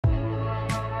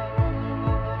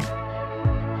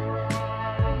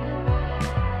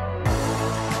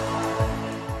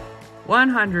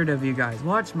100 of you guys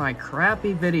watch my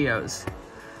crappy videos.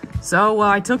 So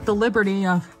I took the liberty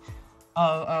of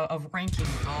ranking.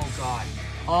 Oh god.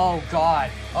 Oh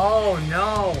god. Oh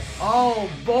no. Oh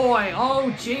boy. Oh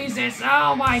Jesus.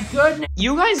 Oh my goodness.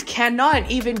 You guys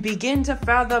cannot even begin to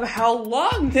fathom how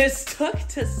long this took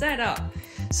to set up.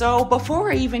 So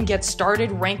before I even get started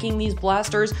ranking these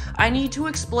blasters, I need to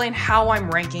explain how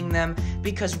I'm ranking them,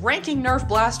 because ranking Nerf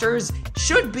blasters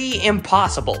should be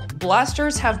impossible.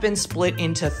 Blasters have been split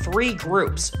into 3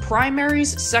 groups: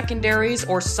 primaries, secondaries,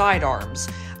 or sidearms.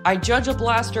 I judge a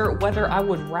blaster whether I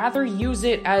would rather use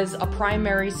it as a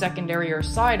primary, secondary, or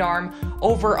sidearm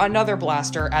over another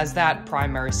blaster as that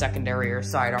primary, secondary, or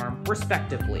sidearm,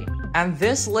 respectively. And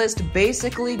this list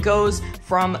basically goes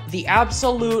from the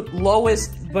absolute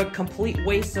lowest but complete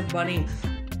waste of money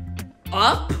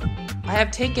up. I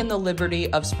have taken the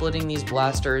liberty of splitting these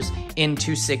blasters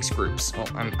into 6 groups.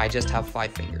 Oh, I just have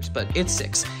 5 fingers, but it's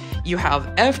 6. You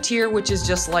have F tier, which is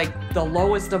just like the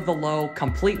lowest of the low,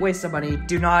 complete waste of money.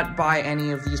 Do not buy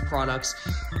any of these products.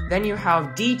 Then you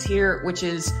have D tier, which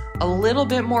is a little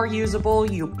bit more usable.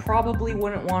 You probably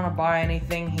wouldn't want to buy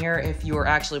anything here if you were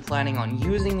actually planning on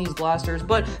using these blasters,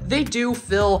 but they do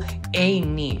fill a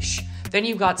niche. Then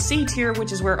you've got C tier,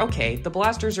 which is where, okay, the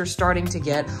blasters are starting to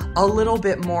get a little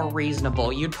bit more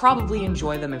reasonable. You'd probably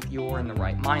enjoy them if you were in the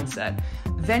right mindset.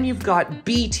 Then you've got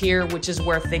B tier, which is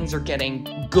where things are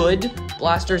getting good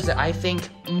blasters that I think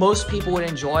most people would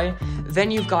enjoy.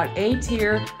 Then you've got A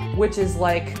tier, which is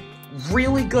like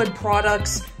really good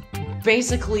products,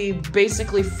 basically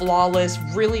flawless,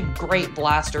 really great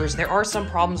blasters. There are some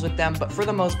problems with them, but for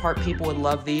the most part, people would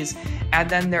love these. And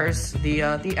then there's the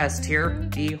S tier,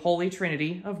 the holy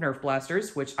trinity of Nerf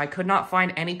blasters, which I could not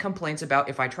find any complaints about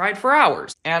if I tried for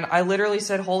hours. And I literally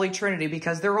said holy trinity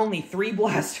because there are only 3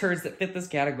 blasters that fit this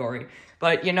category.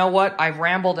 But you know what? I've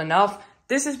rambled enough.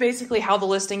 This is basically how the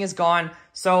listing is gone,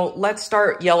 so let's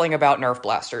start yelling about Nerf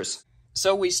blasters.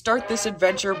 So we start this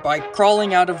adventure by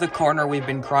crawling out of the corner we've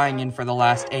been crying in for the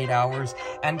last 8 hours,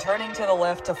 and turning to the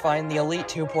left to find the Elite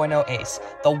 2.0 Ace,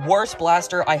 the worst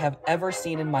blaster I have ever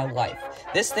seen in my life.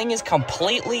 This thing is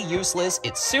completely useless,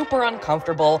 it's super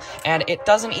uncomfortable, and it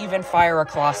doesn't even fire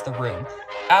across the room.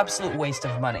 Absolute waste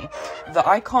of money. The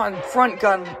Icon front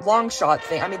gun long shot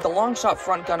thing, the long shot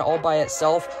front gun all by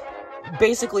itself,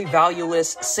 basically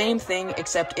valueless, same thing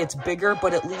except it's bigger,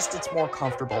 but at least it's more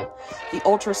comfortable. The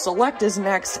Ultra Select is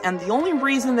next, and the only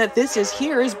reason that this is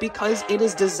here is because it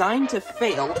is designed to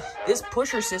fail. This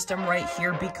pusher system right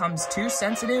here becomes too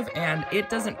sensitive and it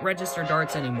doesn't register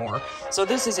darts anymore. So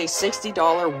this is a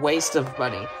 $60 waste of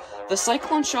money. The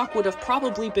Cyclone Shock would have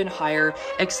probably been higher,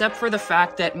 except for the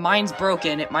fact that mine's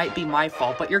broken. It might be my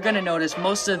fault, but you're gonna notice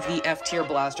most of the F-tier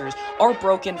blasters are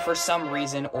broken for some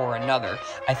reason or another.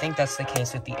 I think that's the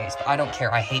case with the Ace, but I don't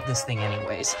care. I hate this thing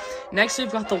anyways. Next,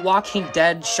 we've got the Walking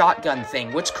Dead shotgun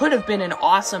thing, which could have been an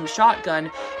awesome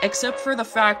shotgun, except for the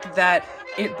fact that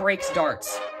it breaks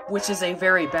darts, which is a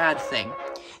very bad thing.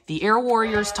 The Air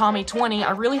Warriors Tommy 20,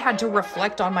 I really had to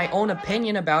reflect on my own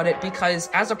opinion about it because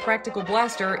as a practical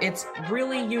blaster, it's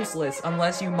really useless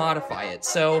unless you modify it.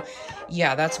 So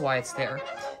yeah, that's why it's there.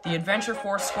 The Adventure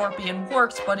Force Scorpion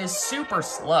works, but is super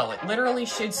slow. It literally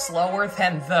shoots slower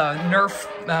than the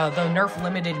Nerf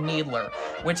Limited Needler,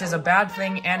 which is a bad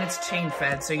thing, and it's chain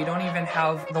fed, so you don't even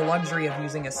have the luxury of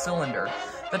using a cylinder.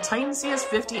 The Titan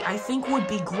CS50 I think would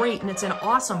be great, and it's an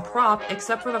awesome prop,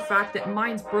 except for the fact that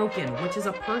mine's broken, which is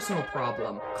a personal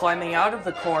problem. Climbing out of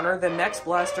the corner, the next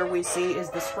blaster we see is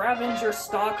the Scavenger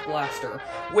Stock Blaster,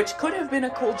 which could have been a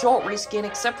cool Jolt reskin,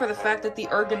 except for the fact that the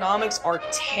ergonomics are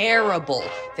terrible.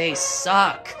 They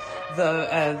suck.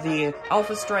 The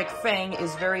Alpha Strike Fang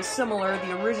is very similar.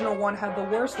 The original one had the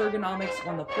worst ergonomics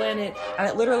on the planet, and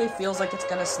it literally feels like it's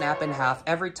gonna snap in half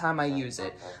every time I use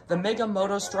it. The Mega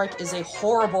Moto Strike is a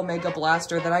horrible Mega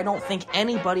Blaster that I don't think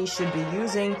anybody should be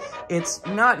using. It's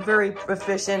not very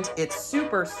efficient, it's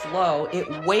super slow,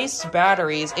 it wastes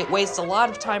batteries, it wastes a lot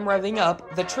of time revving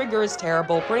up, the trigger is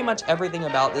terrible, pretty much everything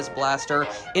about this blaster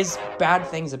is bad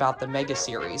things about the Mega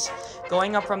series.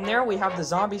 Going up from there, we have the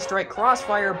Zombie Strike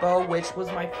Crossfire Bow, which was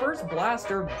my first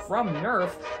blaster from Nerf,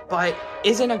 but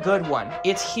isn't a good one.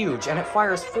 It's huge, and it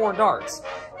fires 4 darts.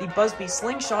 The Busby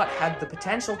Slingshot had the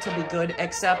potential to be good,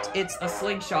 except it's a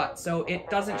slingshot, so it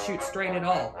doesn't shoot straight at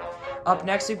all. Up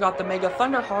next, we've got the Mega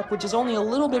Thunderhawk, which is only a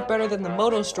little bit better than the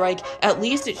Moto Strike. At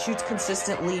least it shoots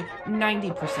consistently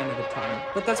 90% of the time,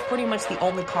 but that's pretty much the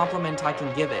only compliment I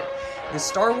can give it. The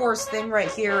Star Wars thing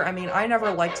right here, I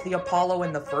never liked the Apollo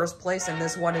in the first place, and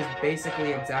this one is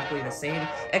basically exactly the same,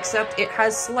 except it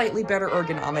has slightly better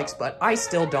ergonomics, but I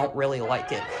still don't really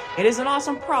like it. It is an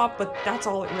awesome prop, but that's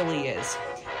all it really is.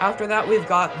 After that, we've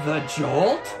got the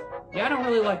Jolt. Yeah, I don't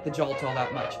really like the Jolt all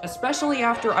that much, especially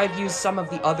after I've used some of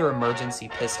the other emergency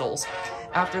pistols.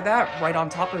 After that, right on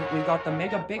top of it, we've got the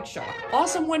Mega Big Shock.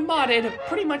 Awesome when modded,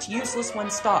 pretty much useless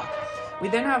when stock. We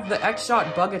then have the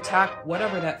X-Shot Bug Attack,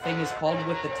 whatever that thing is called,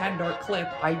 with the 10-dart clip.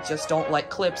 I just don't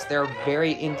like clips. They're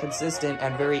very inconsistent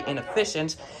and very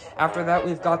inefficient. After that,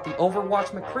 we've got the Overwatch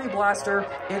McCree Blaster.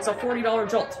 It's a $40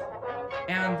 Jolt.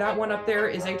 And that one up there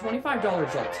is a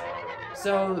 $25 Jolt.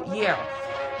 So, yeah.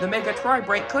 The Mega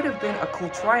Tri-Break could have been a cool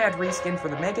Triad reskin for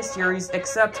the Mega Series,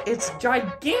 except it's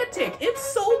gigantic! It's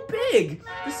so big!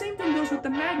 The same thing goes with the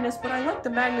Magnus, but I like the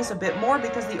Magnus a bit more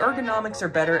because the ergonomics are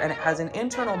better and it has an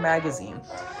internal magazine.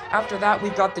 After that,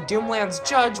 we've got the Doomland's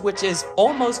Judge, which is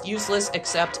almost useless,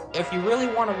 except if you really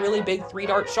want a really big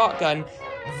 3-dart shotgun,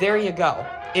 there you go.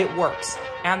 It works.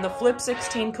 And the Flip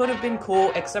 16 could have been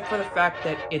cool, except for the fact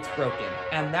that it's broken.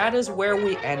 And that is where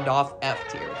we end off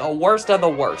F tier, the worst of the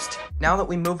worst. Now that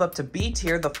we move up to B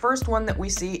tier, the first one that we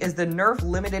see is the Nerf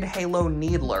Limited Halo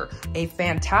Needler. A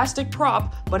fantastic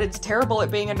prop, but it's terrible at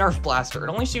being a Nerf blaster. It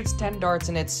only shoots 10 darts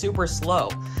and it's super slow.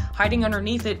 Hiding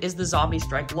underneath it is the Zombie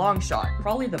Strike Longshot.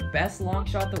 Probably the best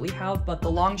longshot that we have, but the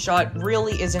longshot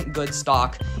really isn't good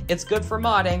stock. It's good for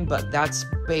modding, but that's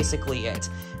basically it.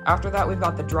 After that, we've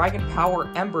got the Dragon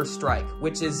Power Ember Strike,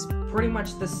 which is pretty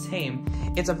much the same.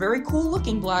 It's a very cool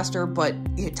looking blaster, but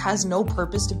it has no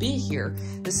purpose to be here.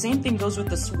 The same thing goes with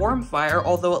the Swarm Fire,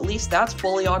 although at least that's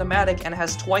fully automatic and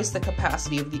has twice the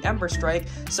capacity of the Ember Strike,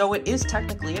 so it is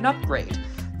technically an upgrade.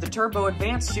 The Turbo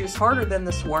Advance shoots harder than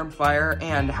the Swarm Fire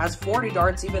and has 40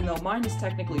 darts, even though mine is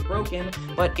technically broken,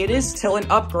 but it is still an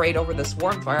upgrade over the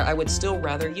Swarm Fire. I would still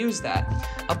rather use that.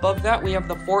 Above that, we have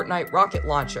the Fortnite Rocket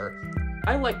Launcher.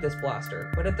 I like this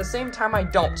blaster, but at the same time I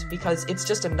don't, because it's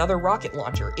just another rocket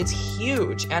launcher. It's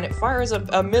huge, and it fires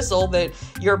a missile that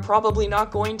you're probably not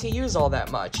going to use all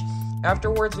that much.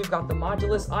 Afterwards, we've got the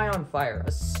Modulus Ion Fire,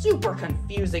 a super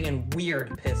confusing and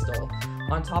weird pistol.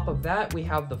 On top of that, we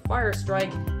have the Fire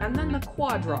Strike, and then the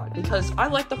Quadrant, because I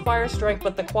like the Fire Strike,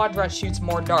 but the Quadrant shoots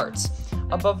more darts.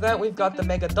 Above that, we've got the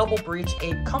Mega Double Breach,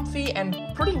 a comfy and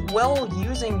pretty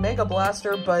well-using Mega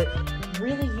Blaster, but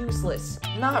really useless.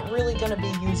 Not really gonna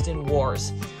be used in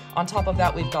wars. On top of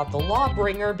that, we've got the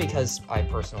Lawbringer, because I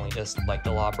personally just like the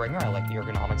Lawbringer. I like the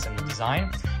ergonomics and the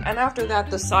design. And after that,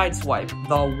 the Sideswipe,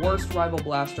 the worst rival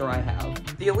blaster I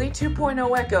have. The Elite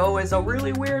 2.0 Echo is a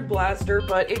really weird blaster,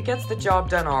 but it gets the job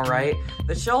done alright.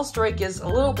 The Shell Strike is a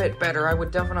little bit better. I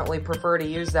would definitely prefer to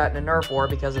use that in a Nerf war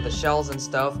because of the shells and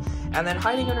stuff. And then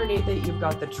hiding underneath it, you've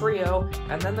got the Trio,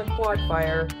 and then the Quad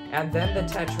Fire, and then the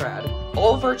Tetrad.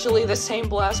 All virtually the same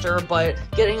blaster, but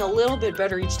getting a little bit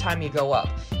better each time you go up.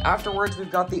 Afterwards,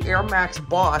 we've got the Air Max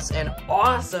Boss, an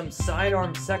awesome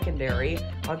sidearm secondary.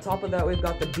 On top of that, we've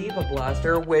got the Diva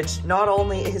Blaster, which not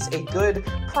only is a good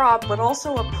prop, but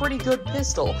also a pretty good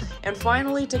pistol. And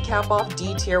finally, to cap off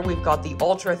D tier, we've got the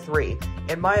Ultra 3.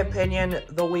 In my opinion,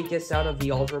 the weakest out of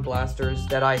the Ultra Blasters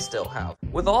that I still have.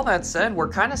 With all that said, we're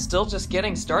kind of still just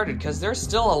getting started, because there's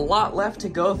still a lot left to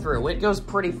go through. It goes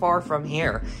pretty far from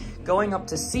here. Going up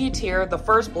to C tier, the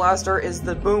first blaster is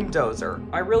the Boom Dozer.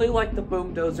 I really like the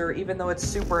Boom Dozer, even though it's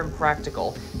super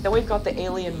impractical. Then we've got the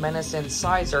Alien Menace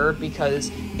Incisor,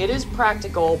 because it is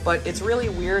practical, but it's really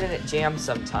weird and it jams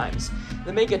sometimes.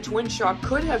 The Mega Twin Shock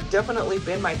could have definitely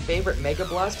been my favorite Mega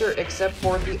Blaster, except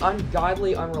for the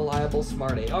ungodly, unreliable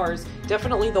Smart ARs.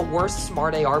 Definitely the worst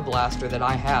Smart AR blaster that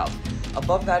I have.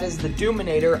 Above that is the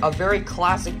Doominator, a very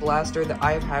classic blaster that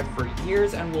I have had for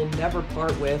years and will never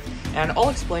part with, and I'll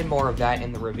explain more of that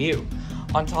in the review.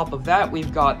 On top of that,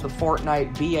 we've got the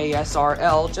Fortnite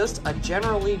BASRL, just a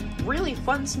generally really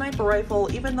fun sniper rifle,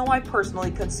 even though I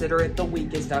personally consider it the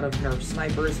weakest out of Nerf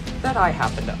snipers that I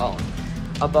happen to own.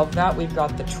 Above that, we've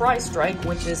got the Tri-Strike,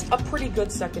 which is a pretty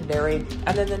good secondary,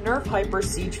 and then the Nerf Hyper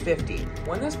Siege 50.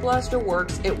 When this blaster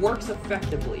works, it works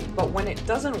effectively, but when it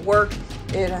doesn't work,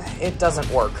 it doesn't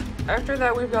work. After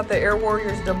that, we've got the Air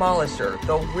Warriors Demolisher,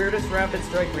 the weirdest Rapid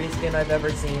Strike reskin I've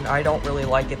ever seen. I don't really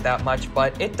like it that much,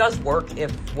 but it does work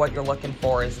if what you're looking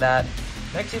for is that.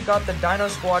 Next, you've got the Dino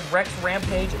Squad Rex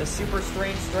Rampage, a super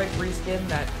strange strike reskin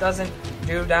that doesn't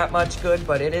do that much good,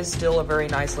 but it is still a very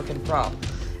nice looking prop.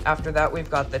 After that, we've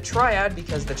got the Triad,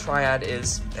 because the Triad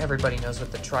is, everybody knows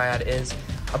what the Triad is.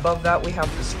 Above that, we have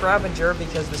the Scavenger,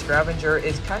 because the Scavenger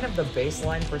is kind of the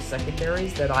baseline for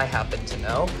secondaries that I happen to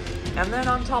know. And then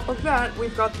on top of that,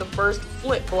 we've got the first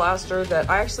Flip Blaster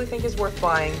that I actually think is worth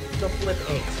buying, the Flip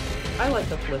 8. I like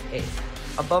the Flip 8.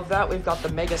 Above that, we've got the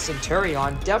Mega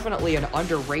Centurion, definitely an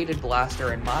underrated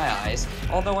blaster in my eyes,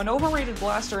 although an overrated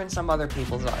blaster in some other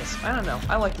people's eyes. I don't know,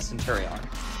 I like the Centurion.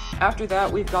 After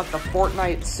that, we've got the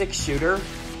Fortnite 6-shooter.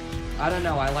 I don't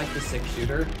know, I like the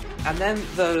 6-shooter. And then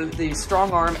the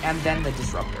strong arm, and then the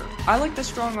disruptor. I like the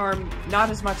strong arm not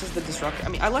as much as the disruptor. I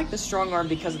mean, I like the strong arm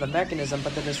because of the mechanism,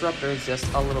 but the disruptor is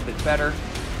just a little bit better.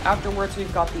 Afterwards,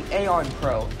 we've got the Aeon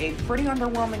Pro, a pretty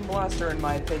underwhelming blaster in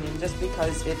my opinion, just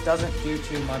because it doesn't do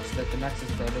too much that the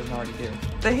Nexus Pro doesn't already do.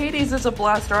 The Hades is a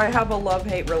blaster I have a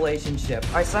love-hate relationship.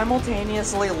 I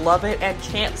simultaneously love it and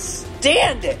can't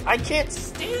stand it! I can't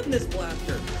stand this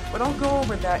blaster! But I'll go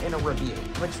over that in a review,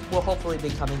 which will hopefully be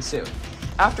coming soon.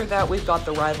 After that, we've got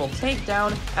the rival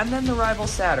Takedown, and then the rival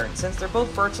Saturn, since they're both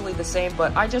virtually the same,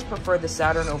 but I just prefer the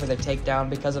Saturn over the Takedown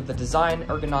because of the design,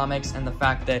 ergonomics, and the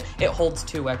fact that it holds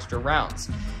 2 extra rounds.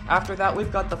 After that,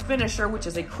 we've got the Finisher, which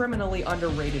is a criminally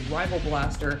underrated rival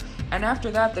blaster, and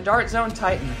after that, the Dart Zone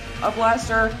Titan, a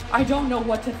blaster I don't know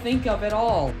what to think of at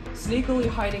all. Sneakily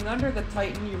hiding under the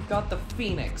Titan, you've got the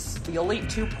Phoenix, the Elite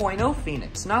 2.0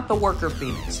 Phoenix, not the Worker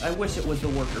Phoenix. I wish it was the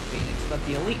Worker Phoenix, but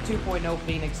the Elite 2.0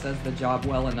 Phoenix does the job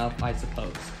well enough, I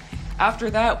suppose. After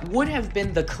that would have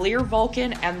been the Clear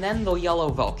Vulcan and then the Yellow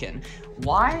Vulcan.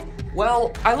 Why?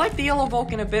 Well, I like the Yellow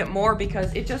Vulcan a bit more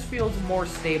because it just feels more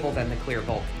stable than the Clear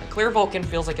Vulcan. The Clear Vulcan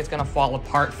feels like it's gonna fall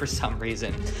apart for some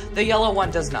reason. The yellow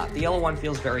one does not. The yellow one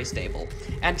feels very stable.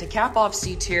 And to cap off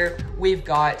C tier, we've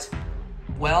got,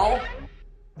 well,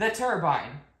 the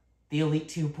Turbine. The Elite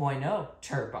 2.0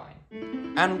 Turbine.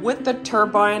 And with the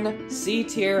Turbine, C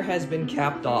tier has been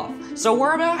capped off. So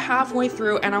we're about halfway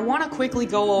through, and I want to quickly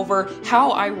go over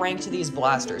how I ranked these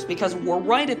blasters, because we're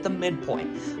right at the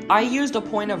midpoint. I used a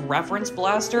point of reference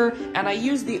blaster, and I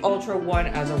used the Ultra 1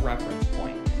 as a reference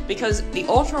point. Because the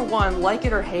Ultra 1, like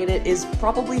it or hate it, is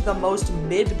probably the most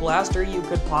mid blaster you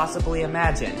could possibly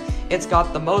imagine. It's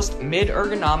got the most mid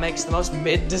ergonomics, the most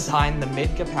mid design, the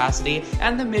mid capacity,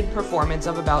 and the mid performance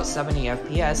of about 70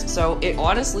 FPS, so it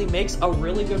honestly makes a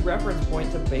really good reference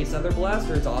point to base other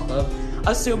blasters off of,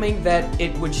 assuming that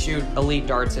it would shoot elite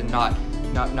darts and not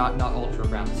ultra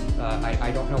rounds.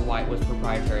 I don't know why it was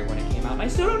proprietary when it came out, and I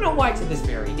still don't know why to this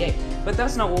very day, but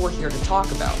that's not what we're here to talk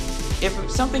about.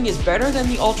 If something is better than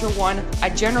the Ultra 1, I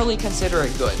generally consider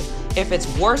it good. If it's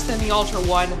worse than the Ultra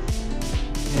 1,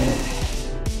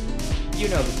 you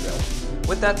know the drill.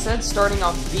 With that said, starting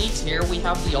off B tier, we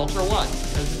have the Ultra 1,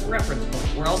 because it's a reference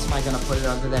point. Where else am I going to put it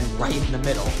other than right in the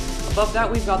middle? Above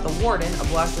that, we've got the Warden, a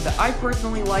blaster that I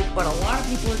personally like, but a lot of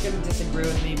people are going to disagree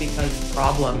with me because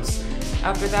problems.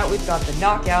 After that, we've got the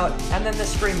Knockout, and then the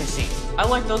Scream Machine. I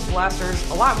like those blasters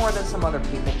a lot more than some other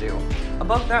people do.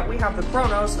 Above that, we have the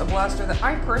Chronos, a blaster that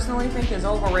I personally think is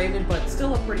overrated, but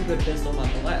still a pretty good pistol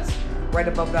nonetheless. Right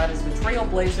above that is the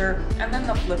Trailblazer, and then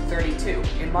the Flip 32,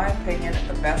 in my opinion,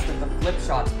 the best of the flip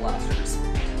shots blasters.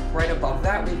 Right above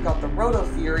that, we've got the Roto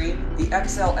Fury, the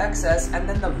XL XS, and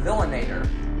then the Villainator.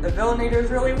 The Villainator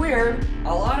is really weird,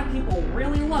 a lot of people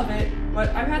really love it, but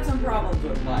I've had some problems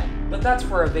with mine. But that's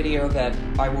for a video that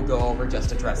I will go over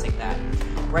just addressing that.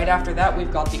 Right after that,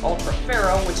 we've got the Ultra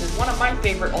Pharaoh, which is one of my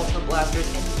favorite Ultra blasters,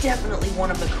 and definitely one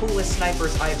of the coolest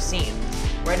snipers I have seen.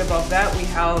 Right above that, we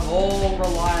have old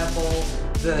reliable,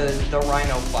 the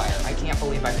Rhino Fire. I can't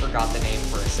believe I forgot the name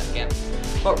for a second.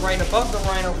 But right above the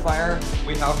Rhino Fire,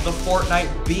 we have the Fortnite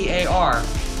BAR.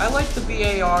 I like the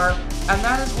BAR, and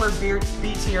that is where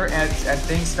B tier ends and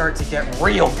things start to get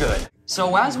real good.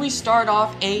 So as we start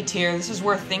off A tier, this is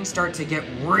where things start to get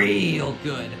real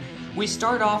good. We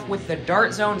start off with the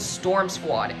Dart Zone Storm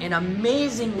Squad, an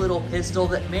amazing little pistol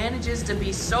that manages to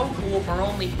be so cool for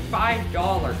only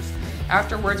 $5.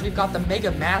 Afterwards, we've got the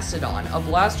Mega Mastodon, a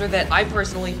blaster that I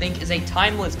personally think is a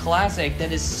timeless classic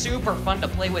that is super fun to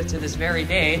play with to this very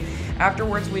day.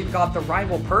 Afterwards, we've got the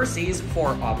rival Perseus, for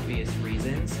obvious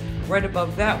reasons. Right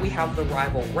above that, we have the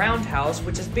rival Roundhouse,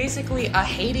 which is basically a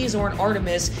Hades or an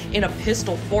Artemis in a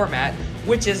pistol format,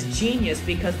 which is genius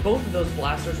because both of those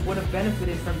blasters would have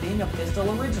benefited from being a pistol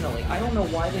originally. I don't know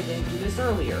why they didn't do this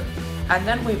earlier. And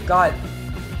then we've got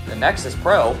the Nexus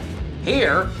Pro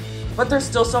here, but there's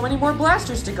still so many more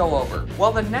blasters to go over.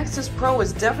 While the Nexus Pro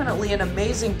is definitely an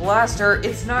amazing blaster,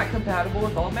 it's not compatible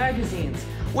with all magazines,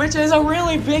 which is a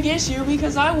really big issue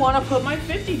because I want to put my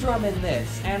 50 drum in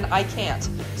this, and I can't.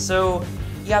 So,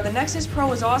 yeah, the Nexus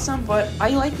Pro is awesome, but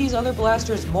I like these other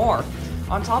blasters more.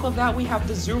 On top of that, we have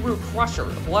the Zuru Crusher,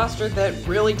 a blaster that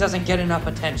really doesn't get enough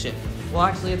attention. Well,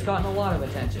 actually, it's gotten a lot of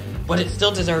attention, but it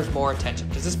still deserves more attention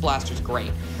because this blaster's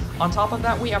great. On top of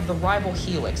that, we have the rival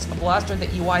Helix, a blaster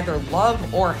that you either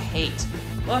love or hate.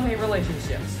 Love-hate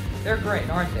relationships. They're great,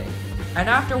 aren't they? And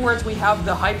afterwards, we have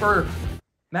the Hyper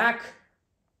Mac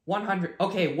 100.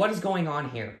 Okay, what is going on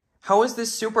here? How is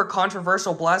this super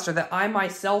controversial blaster that I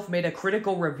myself made a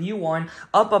critical review on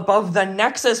up above the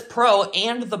Nexus Pro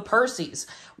and the Perseus?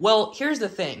 Well, here's the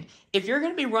thing. If you're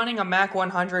going to be running a Mac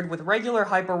 100 with regular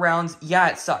hyper rounds, yeah,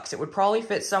 it sucks. It would probably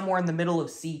fit somewhere in the middle of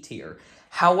C tier.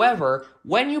 However,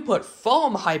 when you put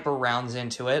foam hyper rounds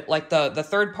into it, like the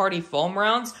third-party foam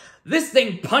rounds, this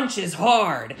thing punches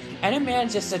hard, and it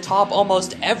manages to top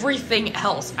almost everything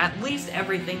else, at least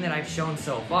everything that I've shown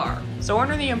so far. So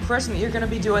under the impression that you're going to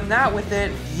be doing that with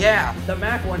it, yeah, the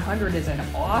Mac 100 is an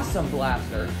awesome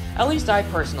blaster. At least I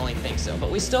personally think so,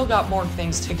 but we still got more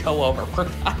things to go over. We're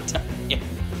not done yet.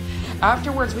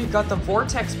 Afterwards, we've got the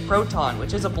Vortex Proton,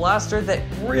 which is a blaster that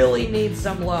really needs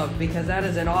some love because that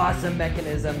is an awesome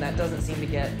mechanism that doesn't seem to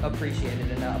get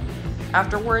appreciated enough.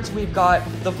 Afterwards, we've got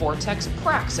the Vortex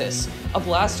Praxis, a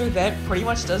blaster that pretty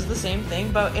much does the same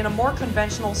thing, but in a more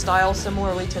conventional style,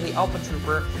 similarly to the Alpha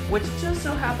Trooper, which just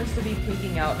so happens to be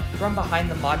peeking out from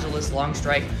behind the Modulus Long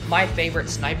Strike, my favorite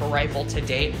sniper rifle to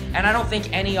date, and I don't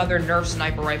think any other Nerf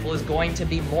sniper rifle is going to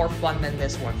be more fun than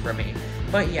this one for me.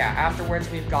 But yeah, afterwards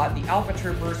we've got the Alpha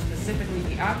Trooper, specifically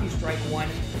the AccuStrike one,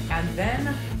 and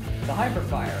then the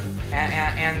Hyperfire.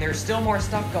 And there's still more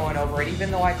stuff going over it, even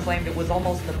though I claimed it was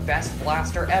almost the best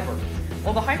blaster ever.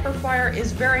 Well, the Hyperfire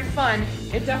is very fun.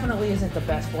 It definitely isn't the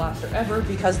best blaster ever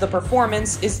because the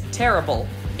performance is terrible.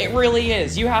 It really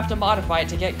is. You have to modify it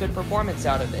to get good performance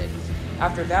out of it.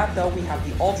 After that, though, we have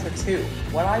the Ultra 2,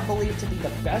 what I believe to be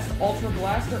the best Ultra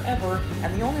Blaster ever,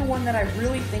 and the only one that I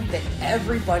really think that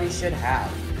everybody should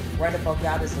have. Right above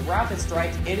that is the Rapid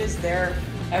Strike. It is there.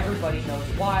 Everybody knows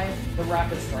why. The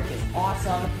Rapid Strike is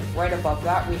awesome. Right above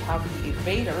that, we have the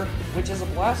Evader, which is a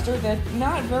blaster that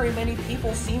not very many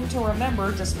people seem to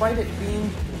remember, despite it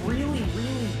being really,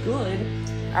 really good.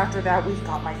 After that, we've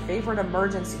got my favorite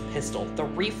emergency pistol, the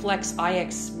Reflex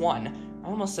IX-1. I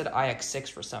almost said IX-6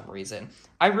 for some reason.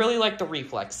 I really like the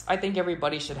Reflex. I think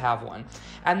everybody should have one.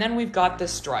 And then we've got the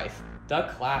Strife, the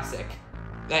classic.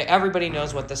 Everybody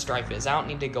knows what the Strife is. I don't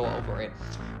need to go over it.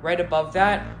 Right above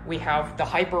that, we have the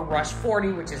Hyper Rush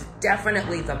 40, which is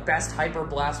definitely the best Hyper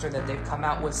Blaster that they've come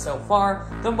out with so far.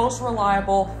 The most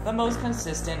reliable, the most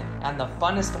consistent, and the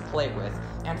funnest to play with.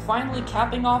 And finally,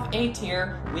 capping off A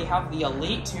tier, we have the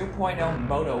Elite 2.0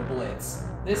 Moto Blitz.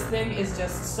 This thing is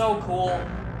just so cool.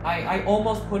 I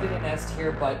almost put it in S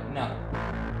tier, but no.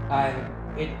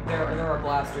 There are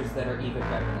blasters that are even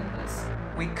better than this.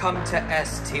 We come to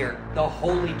S tier, the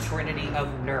holy trinity of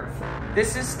Nerf.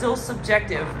 This is still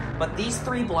subjective, but these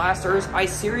three blasters, I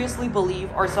seriously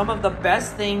believe, are some of the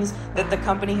best things that the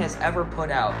company has ever put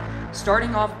out.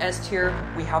 Starting off S tier,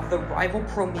 we have the Rival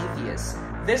Prometheus.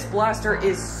 This blaster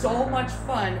is so much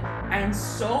fun and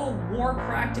so more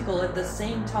practical at the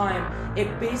same time.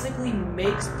 It basically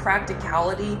makes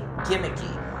practicality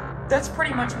gimmicky. That's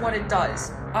pretty much what it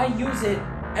does. I use it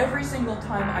every single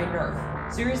time I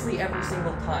nerf. Seriously, every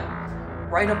single time.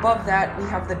 Right above that, we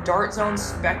have the Dart Zone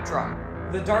Spectrum.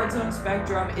 The Dart Zone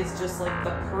Spectrum is just like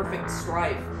the perfect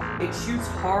Strife. It shoots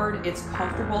hard, it's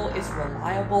comfortable, it's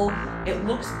reliable, it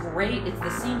looks great, it's the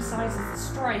same size as the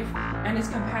Strife, and it's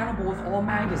compatible with all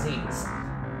magazines.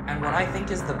 And what I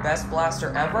think is the best blaster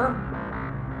ever?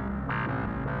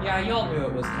 Yeah, you all knew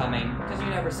it was coming, because you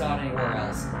never saw it anywhere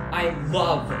else. I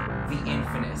love the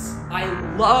Infamous. I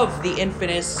love the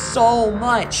Infamous so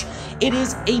much. It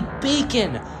is a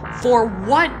beacon for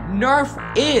what Nerf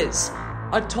is.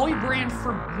 A toy brand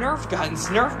for Nerf guns,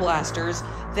 Nerf blasters,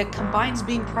 that combines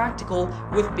being practical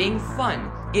with being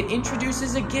fun. It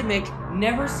introduces a gimmick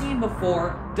never seen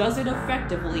before, does it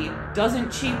effectively,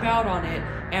 doesn't cheap out on it,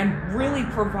 and really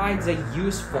provides a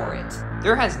use for it.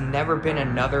 There has never been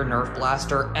another Nerf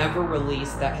blaster ever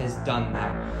released that has done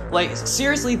that. Like,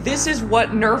 seriously, this is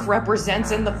what Nerf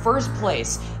represents in the first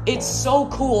place. It's so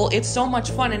cool, it's so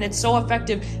much fun, and it's so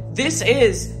effective. This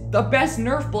is the best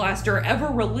Nerf blaster ever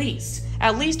released.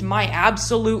 At least my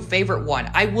absolute favorite one.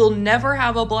 I will never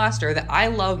have a blaster that I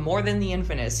love more than the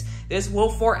Infamous. This will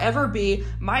forever be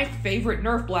my favorite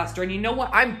Nerf blaster, and you know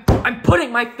what? I'm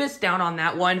putting my fist down on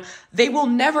that one. They will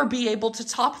never be able to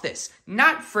top this.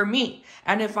 Not for me.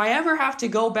 And if I ever have to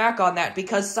go back on that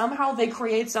because somehow they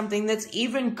create something that's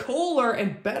even cooler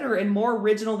and better and more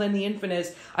original than the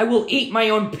Infamous, I will eat my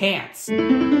own pants.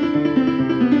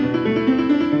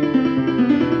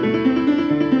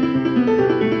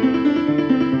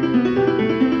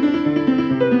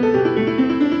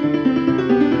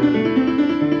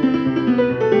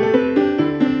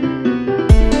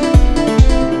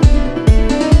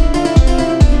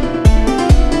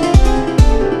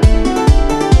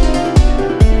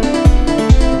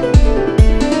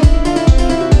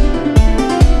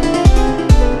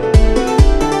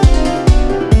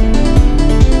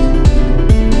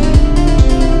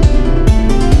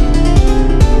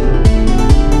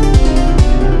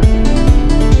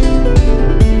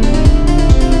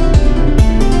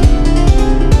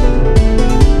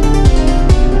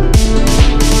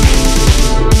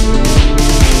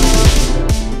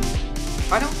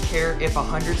 I don't care if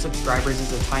 100 subscribers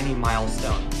is a tiny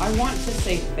milestone. I want to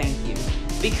say thank you.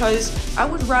 Because I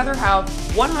would rather have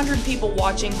 100 people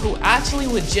watching who actually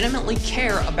legitimately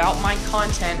care about my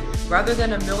content rather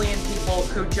than a million people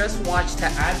who just watch to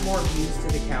add more views to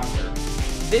the counter.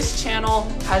 This channel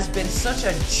has been such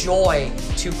a joy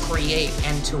to create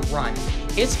and to run.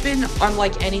 It's been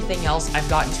unlike anything else I've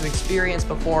gotten to experience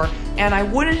before, and I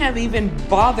wouldn't have even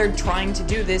bothered trying to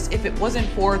do this if it wasn't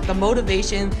for the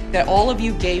motivation that all of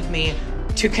you gave me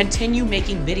to continue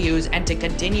making videos and to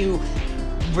continue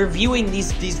reviewing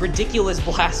these ridiculous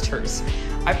blasters.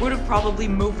 I would have probably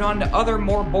moved on to other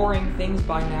more boring things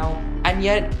by now, and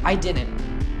yet I didn't.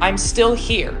 I'm still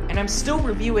here, and I'm still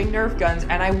reviewing Nerf guns,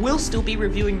 and I will still be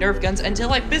reviewing Nerf guns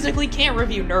until I physically can't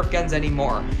review Nerf guns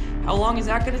anymore. How long is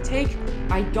that gonna take?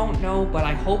 I don't know, but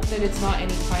I hope that it's not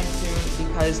anytime soon,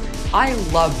 because I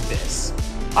love this.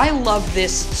 I love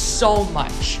this so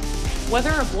much.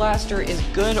 Whether a blaster is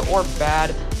good or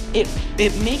bad, it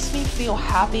makes me feel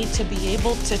happy to be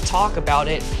able to talk about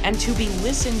it and to be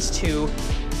listened to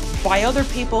by other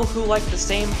people who like the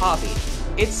same hobby.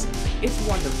 It's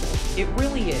wonderful. It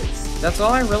really is. That's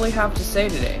all I really have to say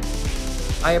today.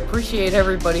 I appreciate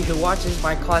everybody who watches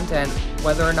my content,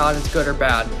 whether or not it's good or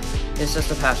bad. It's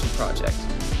just a passion project.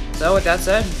 So with that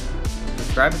said,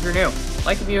 subscribe if you're new,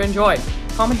 like if you enjoyed,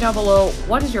 comment down below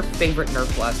what is your favorite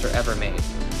Nerf blaster ever made,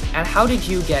 and how did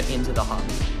you get into the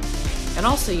hobby? And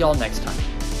I'll see y'all next time.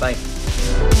 Bye.